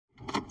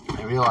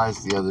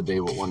realized the other day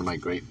what one of my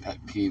great pet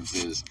peeves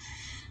is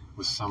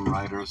with some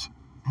writers.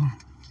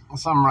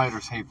 Some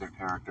writers hate their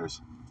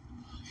characters,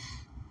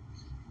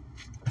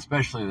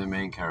 especially the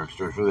main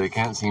characters, where they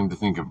can't seem to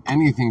think of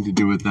anything to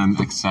do with them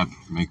except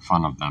make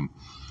fun of them.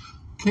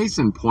 Case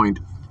in point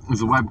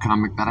is a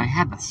webcomic that I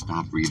had to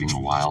stop reading a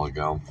while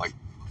ago, like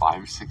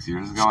 5 or 6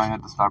 years ago I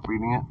had to stop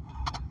reading it,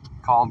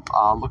 called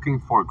Looking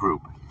for a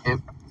Group. It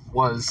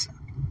was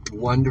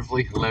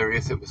wonderfully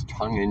hilarious. It was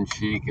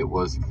tongue-in-cheek. It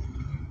was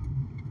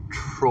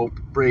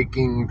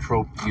trope-breaking,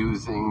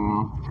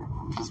 trope-using,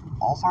 just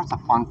all sorts of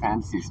fun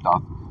fantasy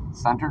stuff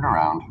centered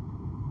around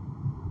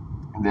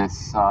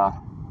this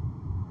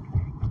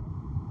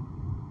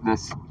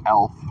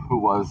elf who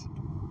was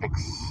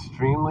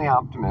extremely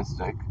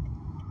optimistic,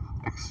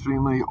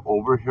 extremely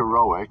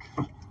over-heroic,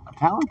 a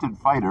talented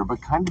fighter,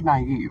 but kind of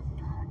naive.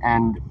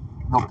 And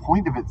the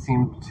point of it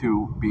seemed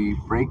to be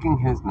breaking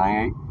his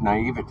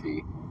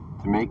naivety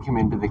to make him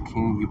into the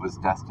king he was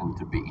destined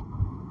to be.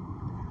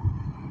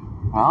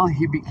 Well,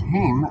 he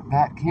became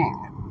that king.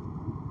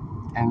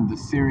 And the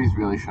series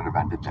really should have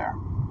ended there.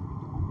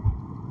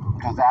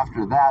 Because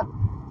after that,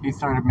 he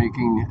started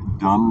making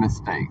dumb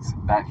mistakes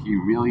that he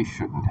really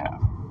shouldn't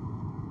have.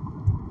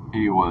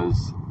 He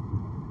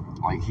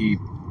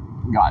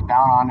got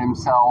down on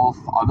himself.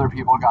 Other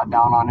people got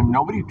down on him.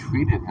 Nobody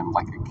treated him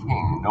like a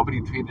king.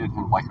 Nobody treated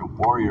him like a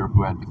warrior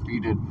who had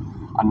defeated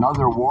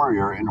another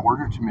warrior in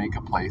order to make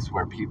a place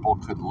where people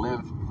could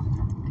live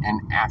in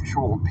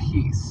actual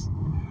peace.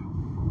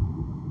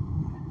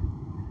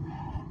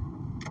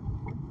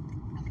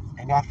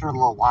 And after a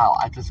little while,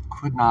 I just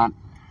could not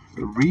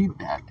read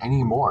that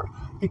anymore.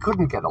 He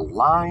couldn't get a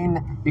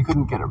line. He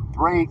couldn't get a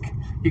break.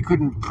 He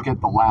couldn't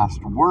get the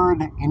last word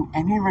in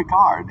any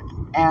regard.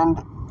 And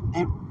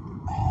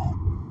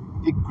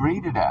it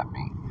grated at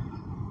me.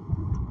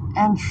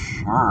 And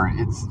sure,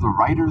 it's the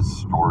writer's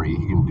story.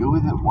 He can do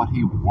with it what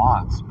he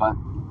wants. But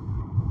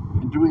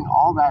in doing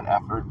all that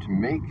effort to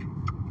make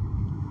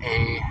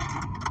a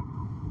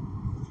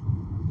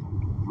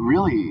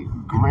really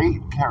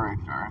great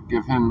character,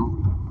 give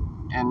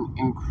him an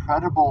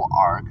incredible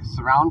arc,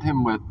 surround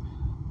him with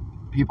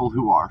people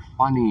who are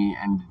funny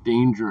and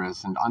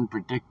dangerous and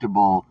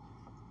unpredictable,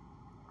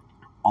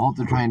 all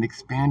to try and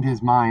expand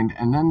his mind,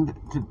 and then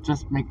to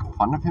just make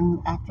fun of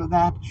him after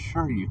that?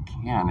 Sure, you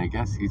can. I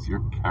guess he's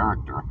your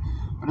character.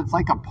 But it's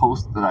like a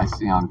post that I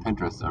see on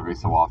Pinterest every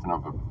so often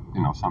of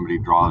somebody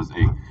draws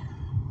a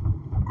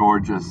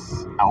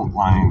gorgeous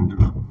outlined,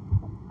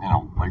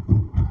 like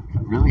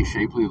really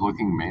shapely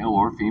looking male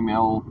or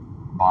female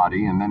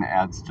body, and then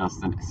adds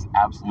just an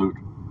absolute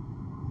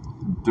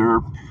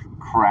derp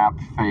crap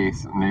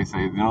face, and they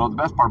say, the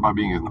best part about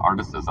being an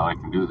artist is that I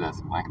can do this.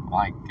 I'm like, well,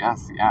 I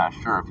guess, yeah,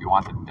 sure, if you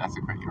want to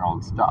desecrate your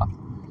own stuff.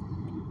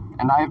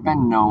 And I've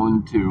been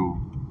known to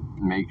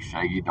make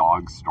Shaggy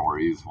Dog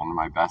stories. One of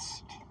my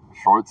best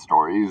short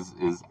stories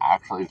is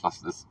actually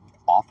just this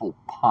awful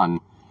pun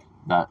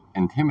that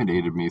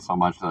intimidated me so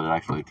much that it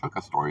actually took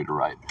a story to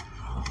write.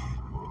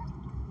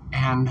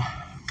 And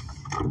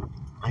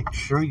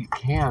sure you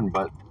can,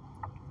 but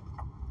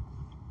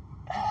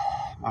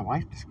my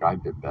wife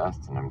described it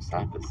best, and I'm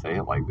sad to say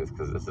it like this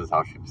because this is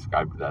how she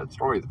described that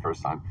story the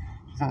first time.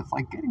 She said it's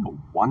like getting a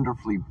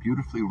wonderfully,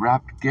 beautifully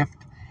wrapped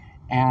gift,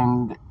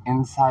 and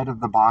inside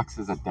of the box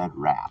is a dead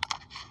rat.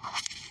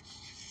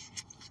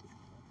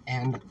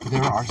 And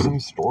there are some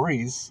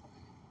stories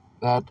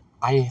that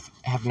I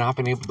have not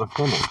been able to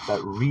finish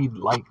that read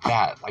like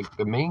that. Like,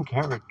 the main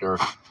character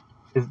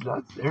is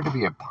just there to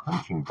be a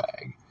punching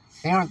bag.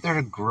 They aren't there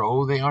to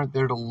grow. They aren't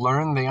there to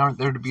learn. They aren't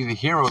there to be the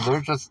hero.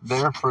 They're just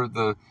there for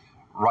the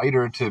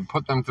writer to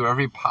put them through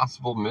every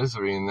possible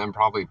misery and then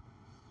probably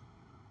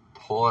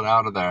pull it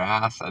out of their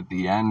ass at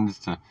the end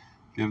to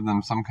give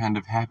them some kind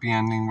of happy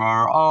ending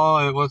where,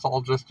 it was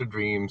all just a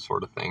dream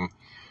sort of thing.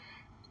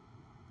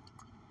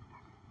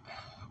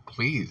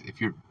 Please,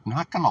 if you're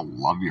not going to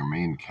love your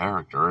main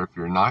character, if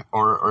you're not,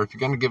 or if you're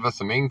going to give us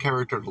a main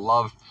character to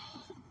love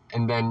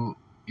and then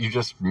you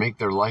just make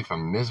their life a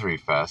misery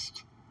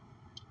fest,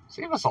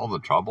 save us all the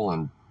trouble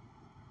and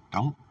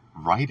don't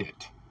write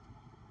it.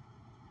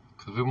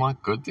 Because we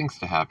want good things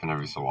to happen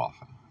every so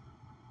often.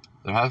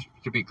 There has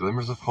to be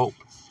glimmers of hope.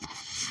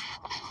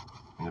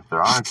 And if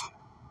there aren't,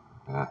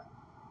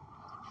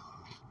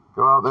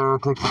 go out there,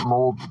 take some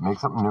mold, make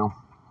something new.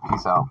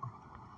 Peace out.